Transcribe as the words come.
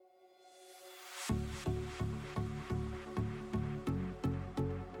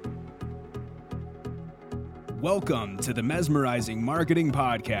Welcome to the Mesmerizing Marketing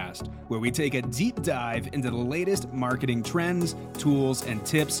Podcast, where we take a deep dive into the latest marketing trends, tools, and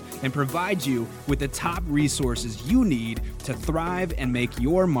tips, and provide you with the top resources you need to thrive and make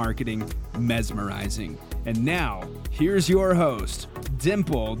your marketing mesmerizing. And now, here's your host,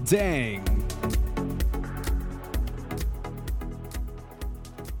 Dimple Dang.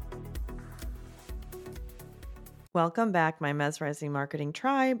 Welcome back, my Mesmerizing Marketing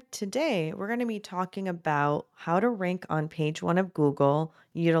Tribe. Today, we're going to be talking about how to rank on page 1 of Google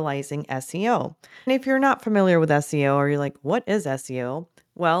utilizing SEO. And if you're not familiar with SEO or you're like, what is SEO?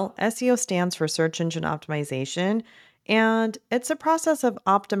 Well, SEO stands for Search Engine Optimization, and it's a process of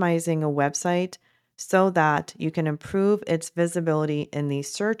optimizing a website so that you can improve its visibility in the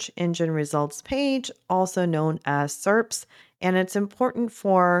search engine results page, also known as SERPs. And it's important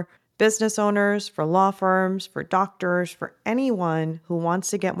for business owners, for law firms, for doctors, for anyone who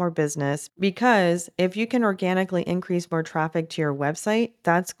wants to get more business, because if you can organically increase more traffic to your website,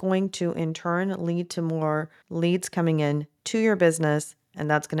 that's going to in turn lead to more leads coming in to your business, and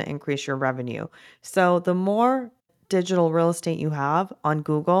that's going to increase your revenue. So the more digital real estate you have on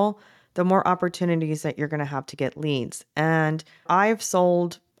Google, the more opportunities that you're going to have to get leads. And I've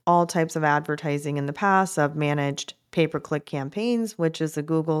sold all types of advertising in the past. I've managed pay-per-click campaigns, which is a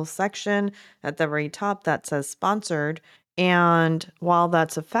Google section at the very top that says sponsored. And while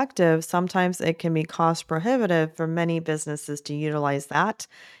that's effective, sometimes it can be cost prohibitive for many businesses to utilize that.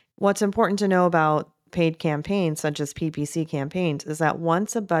 What's important to know about paid campaigns, such as PPC campaigns, is that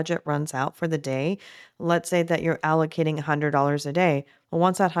once a budget runs out for the day, let's say that you're allocating $100 a day. Well,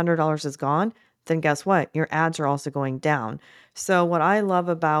 once that $100 is gone, then guess what? Your ads are also going down. So what I love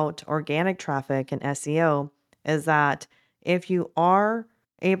about organic traffic and SEO is that if you are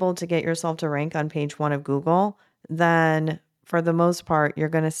able to get yourself to rank on page 1 of Google, then for the most part, you're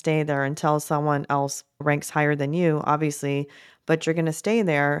going to stay there until someone else ranks higher than you, obviously, but you're going to stay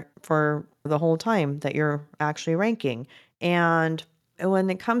there for the whole time that you're actually ranking. And when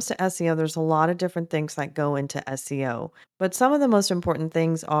it comes to SEO, there's a lot of different things that go into SEO, but some of the most important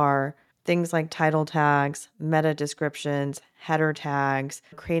things are things like title tags, meta descriptions, header tags,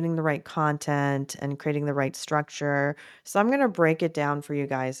 creating the right content, and creating the right structure. So I'm going to break it down for you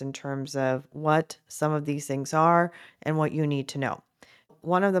guys in terms of what some of these things are and what you need to know.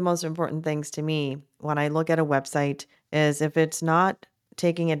 One of the most important things to me when I look at a website is if it's not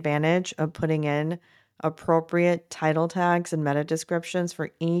taking advantage of putting in appropriate title tags and meta descriptions for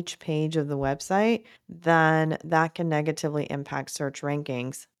each page of the website, then that can negatively impact search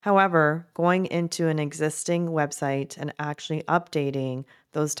rankings. However, going into an existing website and actually updating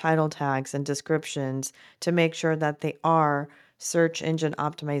those title tags and descriptions to make sure that they are search engine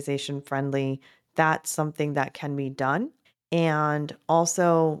optimization friendly, that's something that can be done. And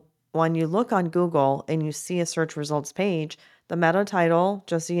also, when you look on Google and you see a search results page, the meta title,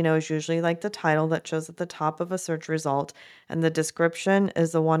 just so you know, is usually like the title that shows at the top of a search result. And the description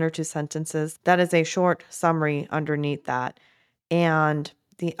is the 1 or 2 sentences. That is a short summary underneath that. And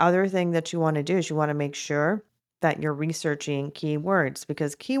the other thing that you want to do is you want to make sure that you're researching keywords,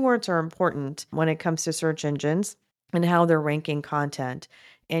 because keywords are important when it comes to search engines and how they're ranking content.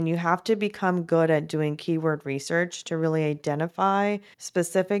 And you have to become good at doing keyword research to really identify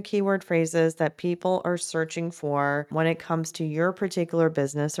specific keyword phrases that people are searching for when it comes to your particular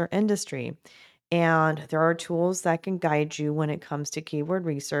business or industry. And there are tools that can guide you when it comes to keyword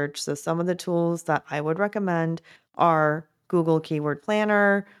research. So some of the tools that I would recommend are Google Keyword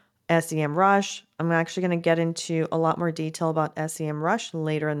Planner, SEMrush. I'm actually going to get into a lot more detail about SEMrush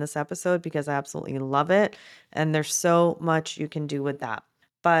later in this episode because I absolutely love it. And there's so much you can do with that.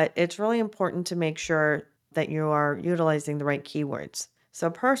 But it's really important to make sure that you are utilizing the right keywords. So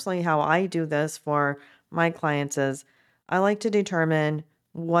personally, how I do this for my clients is I like to determine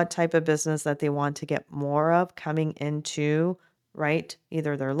what type of business that they want to get more of coming into, right?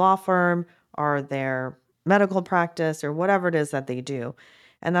 Either their law firm or their medical practice or whatever it is that they do.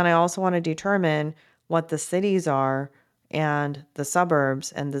 And then I also want to determine what the cities are and the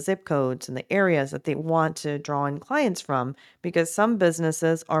suburbs and the zip codes and the areas that they want to draw in clients from, because some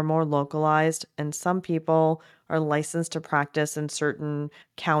businesses are more localized and some people are licensed to practice in certain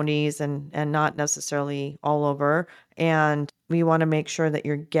counties and not necessarily all over. And we want to make sure that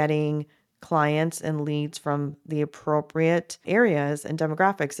you're getting clients and leads from the appropriate areas and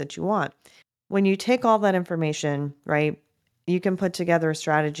demographics that you want. When you take all that information, right, you can put together a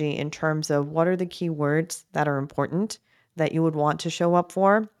strategy in terms of what are the keywords that are important that you would want to show up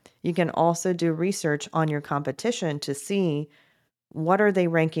for. You can also do research on your competition to see what are they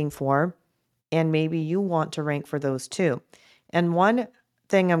ranking for, And maybe you want to rank for those too. And one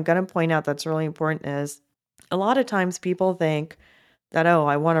thing I'm going to point out that's really important is a lot of times people think that, oh,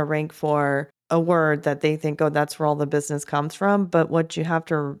 I want to rank for a word that they think, oh, that's where all the business comes from. But what you have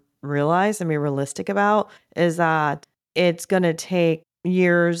to realize and be realistic about is that it's going to take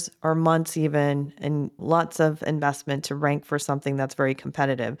years or months even and lots of investment to rank for something that's very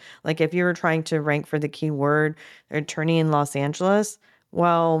competitive. Like if you were trying to rank for the keyword attorney in Los Angeles,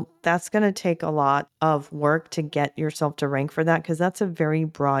 well, that's going to take a lot of work to get yourself to rank for that because that's a very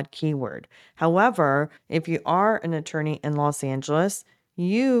broad keyword. However, if you are an attorney in Los Angeles,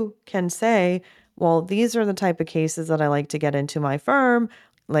 you can say, well, these are the type of cases that I like to get into my firm.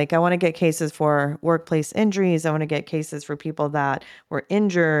 Like, I want to get cases for workplace injuries. I want to get cases for people that were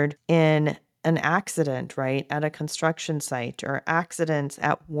injured in an accident, right, at a construction site or accidents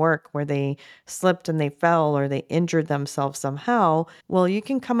at work where they slipped and they fell or they injured themselves somehow. Well, you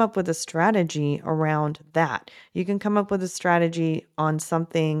can come up with a strategy around that. You can come up with a strategy on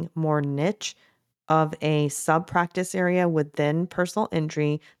something more niche of a sub practice area within personal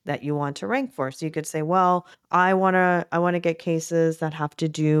injury that you want to rank for. So you could say, well, I want to get cases that have to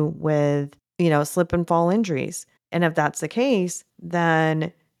do with, slip and fall injuries. And if that's the case,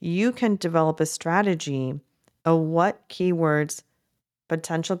 then you can develop a strategy of what keywords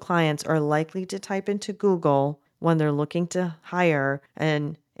potential clients are likely to type into Google when they're looking to hire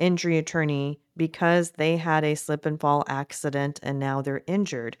an injury attorney because they had a slip and fall accident and now they're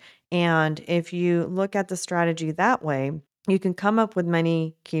injured. And if you look at the strategy that way, you can come up with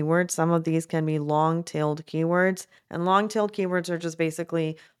many keywords. Some of these can be long-tailed keywords, and long-tailed keywords are just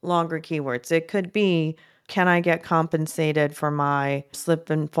basically longer keywords. It could be, can I get compensated for my slip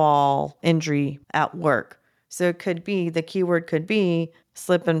and fall injury at work? So it could be, the keyword could be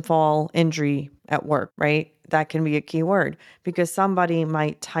slip and fall injury at work, right? That can be a keyword because somebody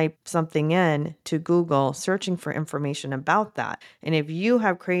might type something in to Google searching for information about that. And if you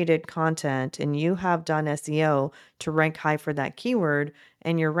have created content and you have done SEO to rank high for that keyword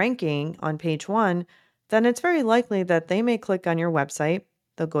and you're ranking on page 1, then it's very likely that they may click on your website.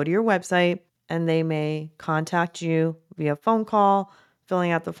 They'll go to your website and they may contact you via phone call,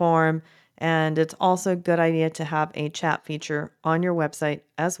 filling out the form. And it's also a good idea to have a chat feature on your website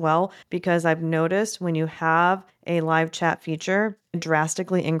as well, because I've noticed when you have a live chat feature, it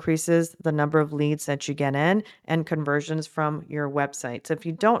drastically increases the number of leads that you get in and conversions from your website. So if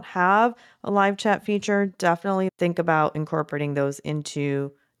you don't have a live chat feature, definitely think about incorporating those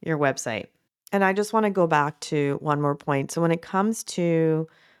into your website. And I just want to go back to one more point. So when it comes to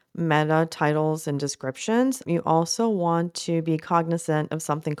meta titles and descriptions, you also want to be cognizant of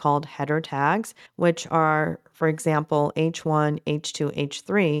something called header tags, which are, for example, H1, H2,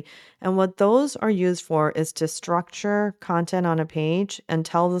 H3. And what those are used for is to structure content on a page and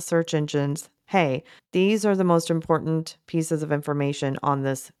tell the search engines, hey, these are the most important pieces of information on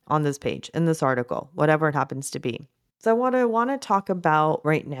this page, in this article, whatever it happens to be. So what I want to talk about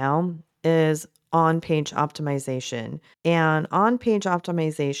right now is on-page optimization. And on-page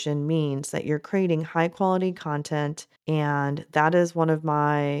optimization means that you're creating high-quality content, and that is one of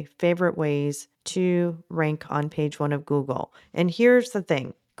my favorite ways to rank on page 1 of Google. And here's the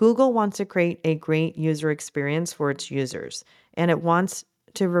thing. Google wants to create a great user experience for its users, and it wants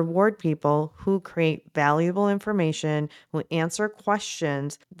to reward people who create valuable information, who answer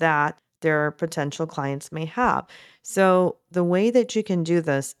questions that their potential clients may have. So, the way that you can do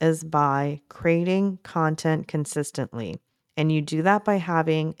this is by creating content consistently. And you do that by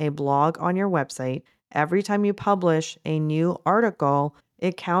having a blog on your website. Every time you publish a new article,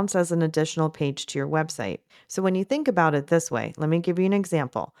 it counts as an additional page to your website. So, when you think about it this way, let me give you an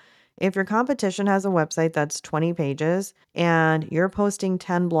example. If your competition has a website that's 20 pages and you're posting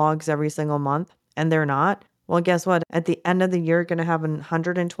 10 blogs every single month and they're not, well, guess what? At the end of the year, you're going to have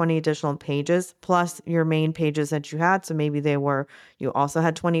 120 additional pages plus your main pages that you had. So maybe you also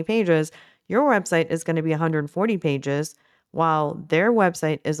had 20 pages. Your website is going to be 140 pages while their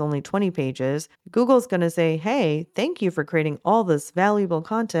website is only 20 pages. Google's going to say, hey, thank you for creating all this valuable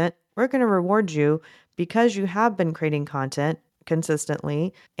content. We're going to reward you because you have been creating content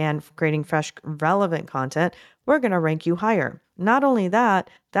consistently and creating fresh, relevant content. We're going to rank you higher. Not only that,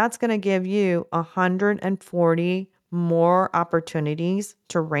 that's going to give you 140 more opportunities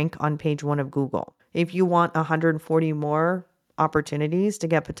to rank on page 1 of Google. If you want 140 more opportunities to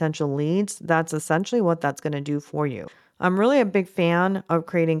get potential leads, that's essentially what that's going to do for you. I'm really a big fan of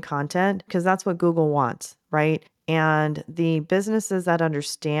creating content because that's what Google wants, right? And the businesses that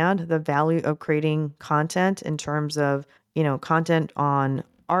understand the value of creating content in terms of, content on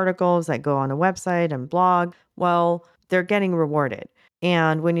articles that go on a website and blog, well, they're getting rewarded.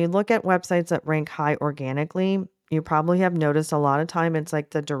 And when you look at websites that rank high organically, you probably have noticed a lot of time it's like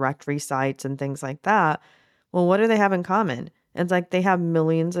the directory sites and things like that. Well, what do they have in common? It's like they have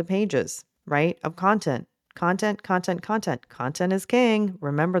millions of pages, right? Of content. Content, content, content. Content is king.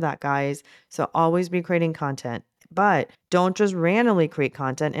 Remember that, guys. So always be creating content. But don't just randomly create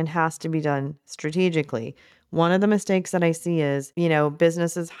content. It has to be done strategically. One of the mistakes that I see is,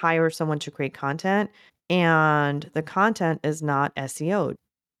 businesses hire someone to create content and the content is not SEO'd.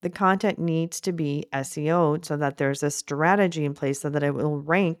 The content needs to be SEO'd so that there's a strategy in place so that it will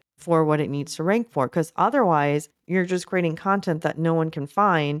rank for what it needs to rank for. Because otherwise, you're just creating content that no one can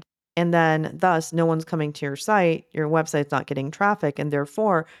find. And then, thus, no one's coming to your site. Your website's not getting traffic, and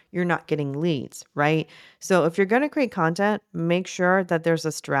therefore, you're not getting leads, right? So, if you're going to create content, make sure that there's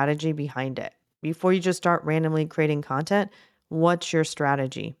a strategy behind it. Before you just start randomly creating content, what's your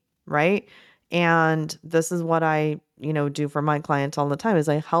strategy, right? And this is what I, do for my clients all the time is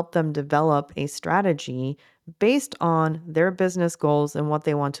I help them develop a strategy based on their business goals and what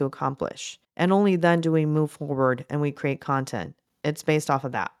they want to accomplish. And only then do we move forward and we create content. It's based off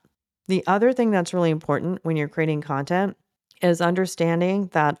of that. The other thing that's really important when you're creating content is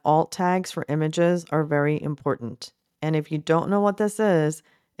understanding that alt tags for images are very important. And if you don't know what this is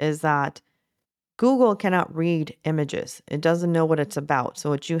that Google cannot read images. It doesn't know what it's about. So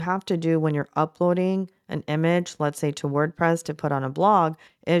what you have to do when you're uploading an image, let's say to WordPress to put on a blog,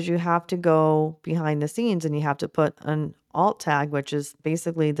 is you have to go behind the scenes and you have to put an alt tag, which is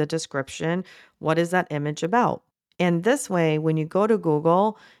basically the description. What is that image about? And this way, when you go to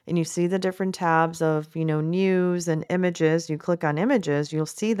Google and you see the different tabs of, news and images, you click on images, you'll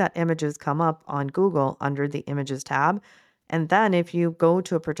see that images come up on Google under the images tab. And then if you go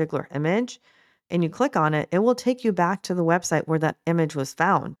to a particular image, and you click on it, it will take you back to the website where that image was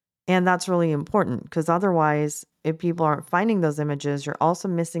found. And that's really important because otherwise, if people aren't finding those images, you're also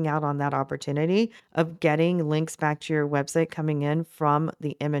missing out on that opportunity of getting links back to your website coming in from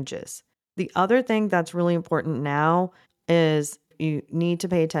the images. The other thing that's really important now is you need to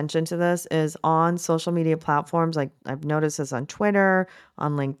pay attention to this is on social media platforms. Like I've noticed this on Twitter,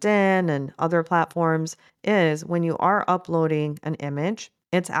 on LinkedIn, and other platforms is when you are uploading an image,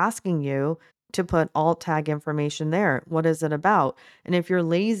 it's asking you to put alt tag information there. What is it about? And if you're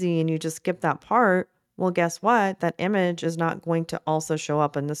lazy and you just skip that part, well, guess what? That image is not going to also show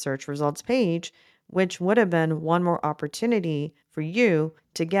up in the search results page, which would have been one more opportunity for you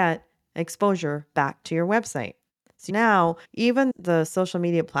to get exposure back to your website. So now, even the social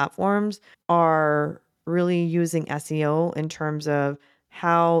media platforms are really using SEO in terms of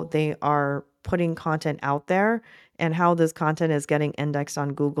how they are putting content out there and how this content is getting indexed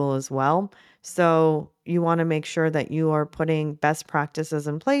on Google as well. So you want to make sure that you are putting best practices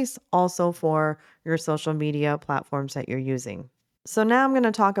in place also for your social media platforms that you're using. So now I'm going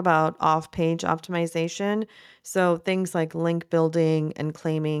to talk about off-page optimization. So things like link building and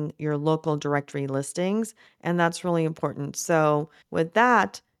claiming your local directory listings, and that's really important. So with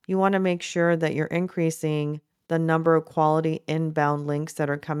that, you want to make sure that you're increasing the number of quality inbound links that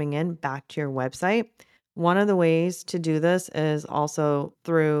are coming in back to your website. One of the ways to do this is also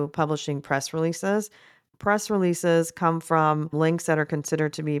through publishing press releases. Press releases come from links that are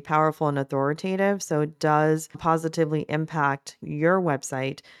considered to be powerful and authoritative, so it does positively impact your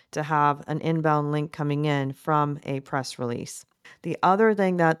website to have an inbound link coming in from a press release. The other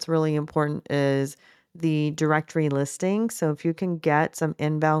thing that's really important is the directory listings. So if you can get some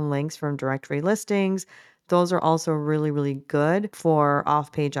inbound links from directory listings, those are also really, really good for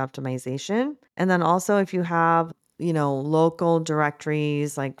off-page optimization. And then also if you have, local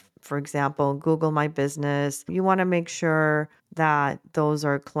directories, like for example, Google My Business, you want to make sure that those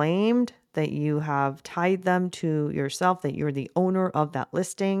are claimed, that you have tied them to yourself, that you're the owner of that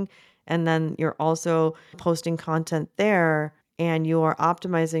listing. And then you're also posting content there and you are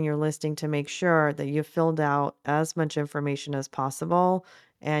optimizing your listing to make sure that you've filled out as much information as possible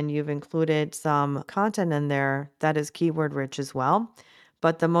and you've included some content in there that is keyword rich as well.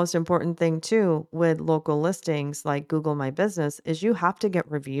 But the most important thing too with local listings like Google My Business is you have to get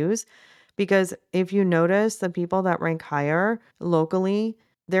reviews because if you notice the people that rank higher locally,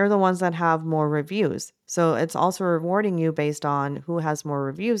 they're the ones that have more reviews. So it's also rewarding you based on who has more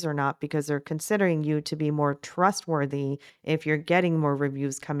reviews or not because they're considering you to be more trustworthy if you're getting more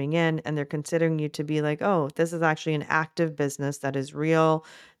reviews coming in and they're considering you to be like, oh, this is actually an active business that is real.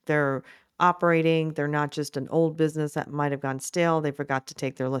 They're operating. They're not just an old business that might have gone stale. They forgot to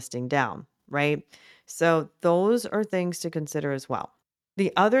take their listing down, right? So those are things to consider as well.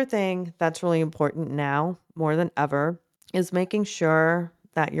 The other thing that's really important now, more than ever, is making sure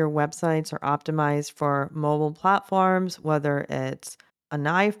that your websites are optimized for mobile platforms, whether it's an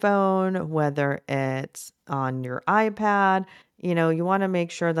iPhone, whether it's on your iPad, you want to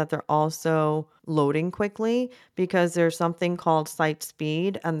make sure that they're also loading quickly because there's something called site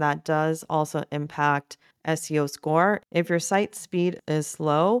speed, and that does also impact SEO score. If your site speed is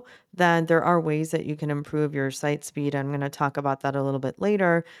slow, then there are ways that you can improve your site speed. I'm going to talk about that a little bit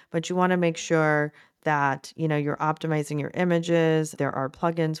later, but you want to make sure that, you're optimizing your images. There are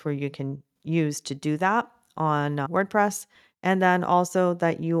plugins where you can use to do that on WordPress. And then also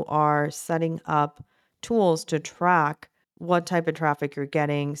that you are setting up tools to track what type of traffic you're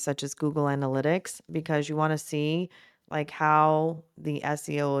getting, such as Google Analytics, because you want to see like how the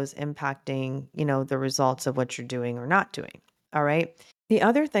SEO is impacting, the results of what you're doing or not doing. All right. The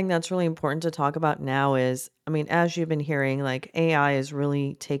other thing that's really important to talk about now is, I mean, as you've been hearing, like AI is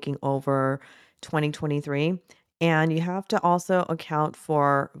really taking over 2023. And you have to also account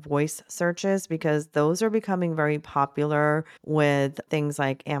for voice searches because those are becoming very popular with things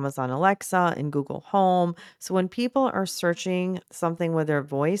like Amazon Alexa and Google Home. So when people are searching something with their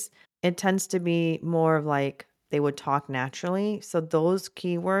voice, it tends to be more of like they would talk naturally. So those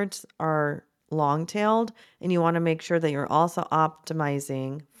keywords are long tailed, and you want to make sure that you're also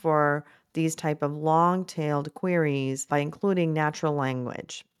optimizing for these type of long-tailed queries by including natural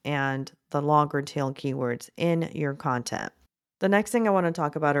language and the longer tail keywords in your content. The next thing I want to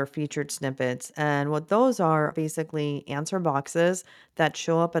talk about are featured snippets. And what those are basically answer boxes that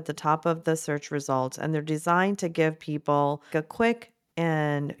show up at the top of the search results. And they're designed to give people a quick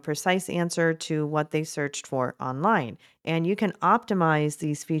and precise answer to what they searched for online. And you can optimize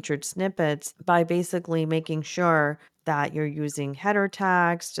these featured snippets by basically making sure that you're using header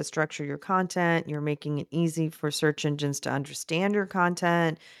tags to structure your content. You're making it easy for search engines to understand your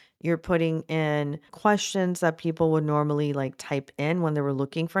content. You're putting in questions that people would normally like type in when they were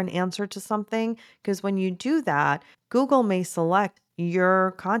looking for an answer to something. Because when you do that, Google may select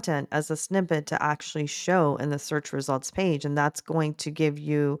your content as a snippet to actually show in the search results page. And that's going to give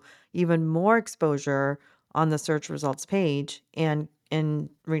you even more exposure on the search results page and in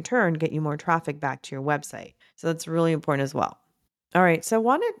return get you more traffic back to your website. So that's really important as well. All right, so I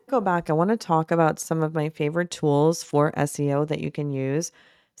want to go back. I want to talk about some of my favorite tools for SEO that you can use.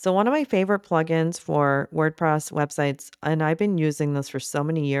 So, one of my favorite plugins for WordPress websites, and I've been using this for so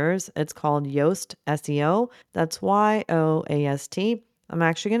many years, it's called Yoast SEO. That's YOAST. I'm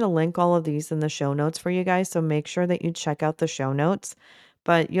actually going to link all of these in the show notes for you guys. So, make sure that you check out the show notes.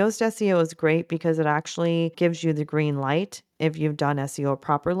 But Yoast SEO is great because it actually gives you the green light if you've done SEO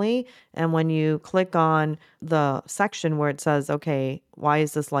properly. And when you click on the section where it says, okay, why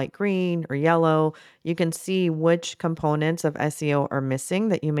is this light green or yellow? You can see which components of SEO are missing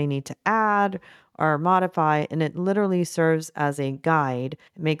that you may need to add or modify. And it literally serves as a guide.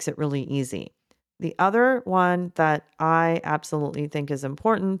 It makes it really easy. The other one that I absolutely think is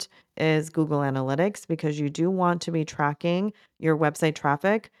important is Google Analytics because you do want to be tracking your website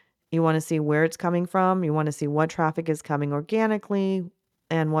traffic. You want to see where it's coming from. You want to see what traffic is coming organically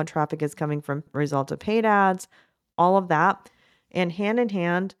and what traffic is coming from result of paid ads, all of that. And hand in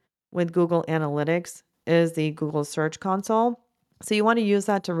hand with Google Analytics is the Google Search Console. So you want to use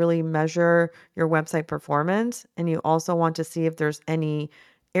that to really measure your website performance. And you also want to see if there's any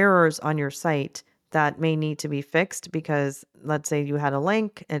errors on your site that may need to be fixed because let's say you had a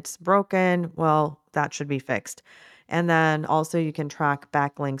link, it's broken. Well, that should be fixed. And then also you can track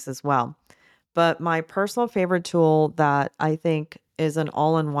backlinks as well. But my personal favorite tool that I think is an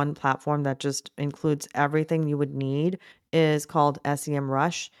all-in-one platform that just includes everything you would need is called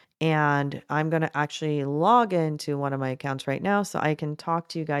SEMrush. And I'm going to actually log into one of my accounts right now so I can talk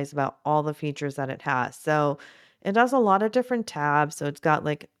to you guys about all the features that it has. So it does a lot of different tabs. So it's got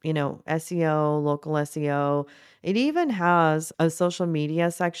like, SEO, local SEO. It even has a social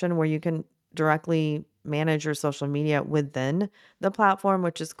media section where you can directly manage your social media within the platform,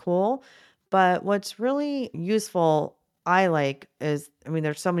 which is cool. But what's really useful, I like, is I mean,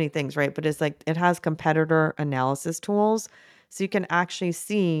 there's so many things, right? But it's like it has competitor analysis tools. So you can actually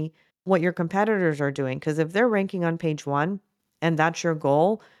see what your competitors are doing. Because if they're ranking on page one and that's your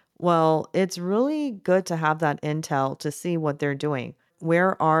goal, well, it's really good to have that intel to see what they're doing.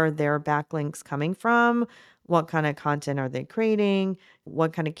 Where are their backlinks coming from? What kind of content are they creating?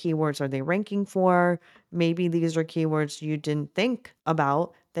 What kind of keywords are they ranking for? Maybe these are keywords you didn't think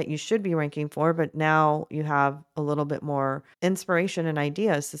about that you should be ranking for, but now you have a little bit more inspiration and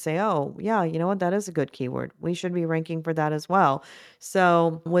ideas to say, oh, yeah, you know what? That is a good keyword. We should be ranking for that as well.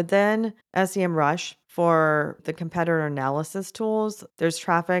 So within SEMrush, For the competitor analysis tools, there's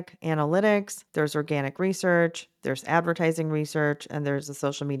traffic analytics, there's organic research, there's advertising research, and there's a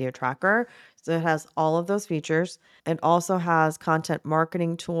social media tracker. So it has all of those features. It also has content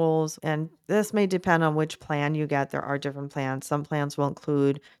marketing tools, and this may depend on which plan you get. There are different plans. Some plans will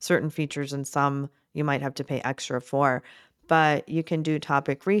include certain features, and some you might have to pay extra for. But you can do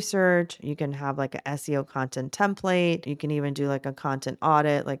topic research, you can have like a SEO content template, you can even do like a content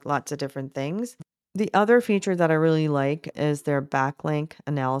audit, like lots of different things. The other feature that I really like is their backlink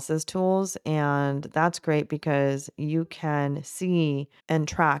analysis tools. And that's great because you can see and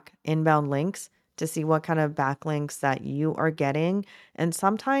track inbound links to see what kind of backlinks that you are getting. And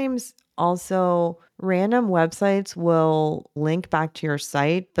sometimes also random websites will link back to your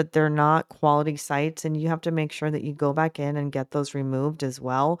site, but they're not quality sites. And you have to make sure that you go back in and get those removed as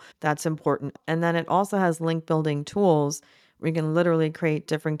well. That's important. And then it also has link building tools. We can literally create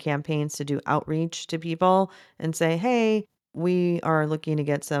different campaigns to do outreach to people and say, hey, we are looking to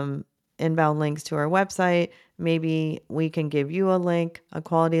get some inbound links to our website. Maybe we can give you a link, a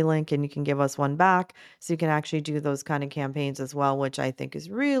quality link, and you can give us one back. So you can actually do those kind of campaigns as well, which I think is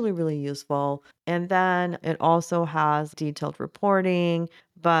really, really useful. And then it also has detailed reporting.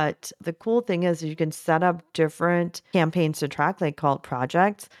 But the cool thing is you can set up different campaigns to track, they call it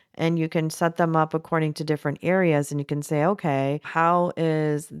projects, and you can set them up according to different areas. And you can say, okay, how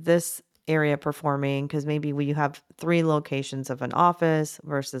is this area performing? Because maybe we have 3 locations of an office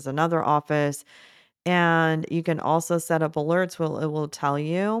versus another office. And you can also set up alerts where it will tell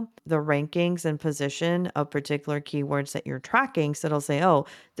you the rankings and position of particular keywords that you're tracking. So it'll say, oh,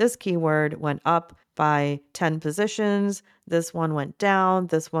 this keyword went up by 10 positions. This one went down.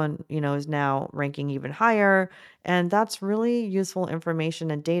 This one, is now ranking even higher. And that's really useful information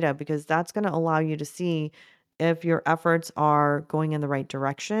and data because that's going to allow you to see if your efforts are going in the right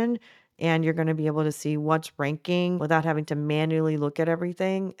direction, and you're going to be able to see what's ranking without having to manually look at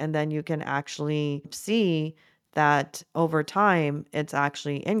everything. And then you can actually see that over time it's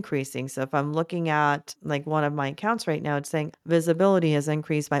actually increasing. So if I'm looking at like one of my accounts right now, it's saying visibility has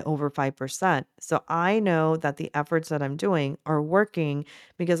increased by over 5%. So I know that the efforts that I'm doing are working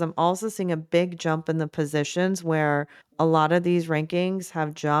because I'm also seeing a big jump in the positions where a lot of these rankings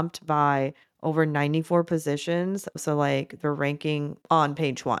have jumped by over 94 positions. So like they're ranking on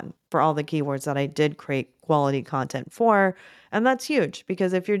page 1 for all the keywords that I did create quality content for. And that's huge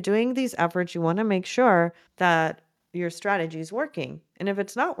because if you're doing these efforts, you want to make sure that your strategy is working. And if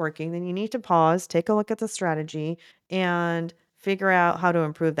it's not working, then you need to pause, take a look at the strategy, and figure out how to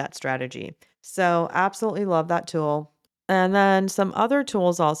improve that strategy. So absolutely love that tool. And then some other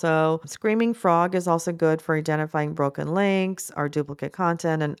tools also. Screaming Frog is also good for identifying broken links or duplicate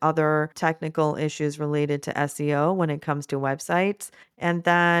content and other technical issues related to SEO when it comes to websites. And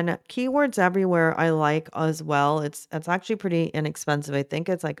then Keywords Everywhere I like as well. It's actually pretty inexpensive. I think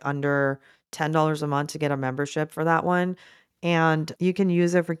it's like under $10 a month to get a membership for that one. And you can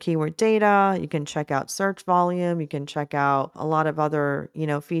use it for keyword data. You can check out search volume. You can check out a lot of other,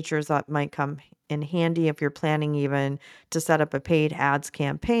 features that might come in handy if you're planning even to set up a paid ads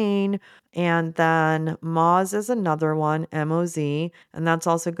campaign. And then Moz is another one, MOZ, and that's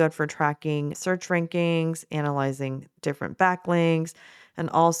also good for tracking search rankings, analyzing different backlinks, and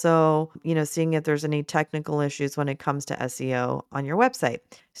also, seeing if there's any technical issues when it comes to SEO on your website.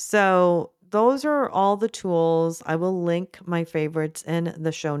 So those are all the tools. I will link my favorites in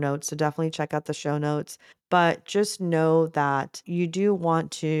the show notes. So definitely check out the show notes. But just know that you do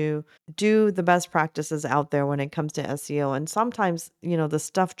want to do the best practices out there when it comes to SEO. And sometimes, the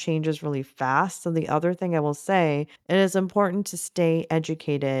stuff changes really fast. So the other thing I will say, it is important to stay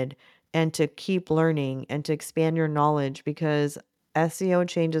educated and to keep learning and to expand your knowledge because SEO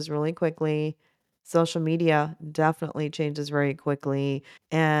changes really quickly. Social media definitely changes very quickly.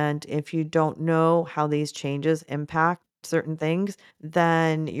 And if you don't know how these changes impact certain things,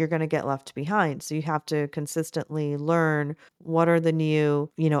 then you're going to get left behind. So you have to consistently learn what are the new,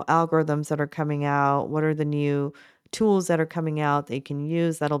 algorithms that are coming out, what are the new tools that are coming out that you can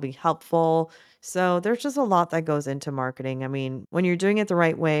use that'll be helpful. So there's just a lot that goes into marketing. I mean, when you're doing it the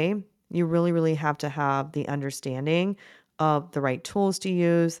right way, you really, really have to have the understanding of the right tools to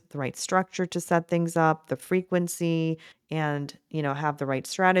use, the right structure to set things up, the frequency, and, have the right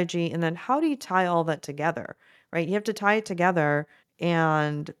strategy. And then how do you tie all that together, right? You have to tie it together.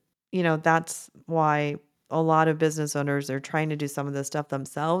 And, that's why a lot of business owners are trying to do some of this stuff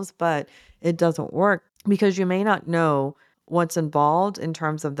themselves, but it doesn't work because you may not know what's involved in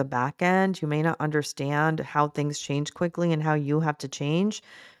terms of the back end. You may not understand how things change quickly and how you have to change.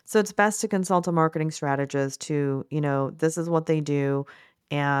 So it's best to consult a marketing strategist to, this is what they do.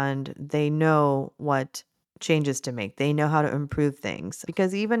 and they know what changes to make. They know how to improve things.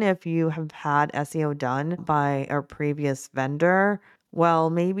 Because even if you have had SEO done by a previous vendor,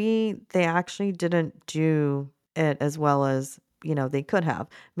 well, maybe they actually didn't do it as well as, they could have.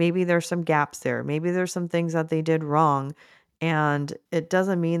 Maybe there's some gaps there. Maybe there's some things that they did wrong. And it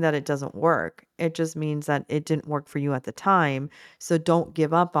doesn't mean that it doesn't work. It just means that it didn't work for you at the time. So don't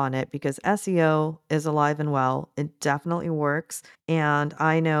give up on it, because SEO is alive and well. It definitely works. And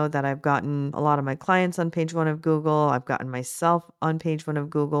I know that I've gotten a lot of my clients on page one of Google. I've gotten myself on page one of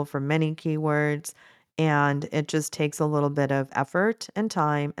Google for many keywords. And it just takes a little bit of effort and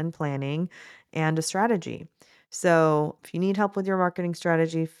time and planning and a strategy. So if you need help with your marketing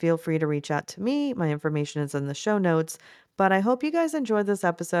strategy, feel free to reach out to me. My information is in the show notes. But I hope you guys enjoyed this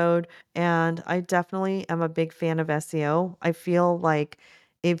episode. And I definitely am a big fan of SEO. I feel like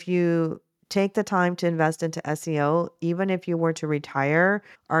if you take the time to invest into SEO, even if you were to retire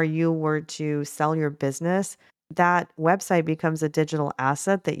or you were to sell your business, that website becomes a digital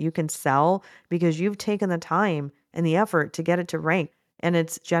asset that you can sell because you've taken the time and the effort to get it to rank, and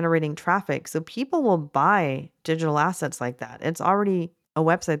it's generating traffic. So people will buy digital assets like that. It's already a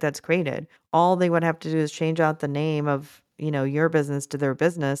website that's created. All they would have to do is change out the name of, your business to their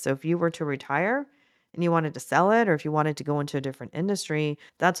business. So if you were to retire and you wanted to sell it, or if you wanted to go into a different industry,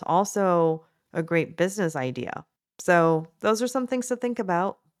 that's also a great business idea. So those are some things to think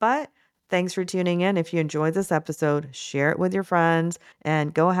about. But thanks for tuning in. If you enjoyed this episode, share it with your friends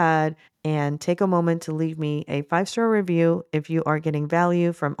and go ahead and take a moment to leave me a 5-star review. If you are getting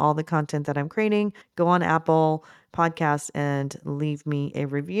value from all the content that I'm creating, go on Apple Podcasts and leave me a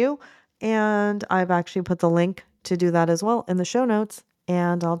review. And I've actually put the link to do that as well in the show notes.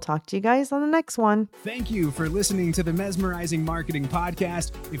 And I'll talk to you guys on the next one. Thank you for listening to the Mesmerizing Marketing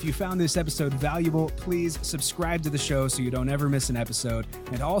Podcast. If you found this episode valuable, please subscribe to the show so you don't ever miss an episode.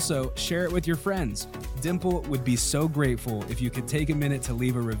 And also share it with your friends. Dimple would be so grateful if you could take a minute to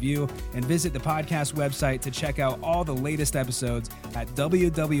leave a review and visit the podcast website to check out all the latest episodes at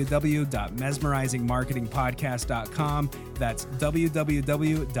www.mesmerizingmarketingpodcast.com. That's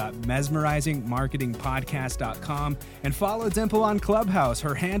www.mesmerizingmarketingpodcast.com. And follow Dimple on Clubhouse.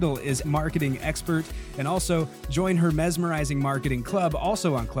 Her handle is Marketing Expert. And also join her Mesmerizing Marketing Club,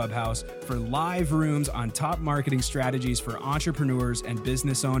 also on Clubhouse, for live rooms on top marketing strategies for entrepreneurs and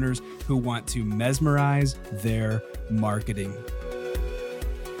business owners who want to mesmerize their marketing.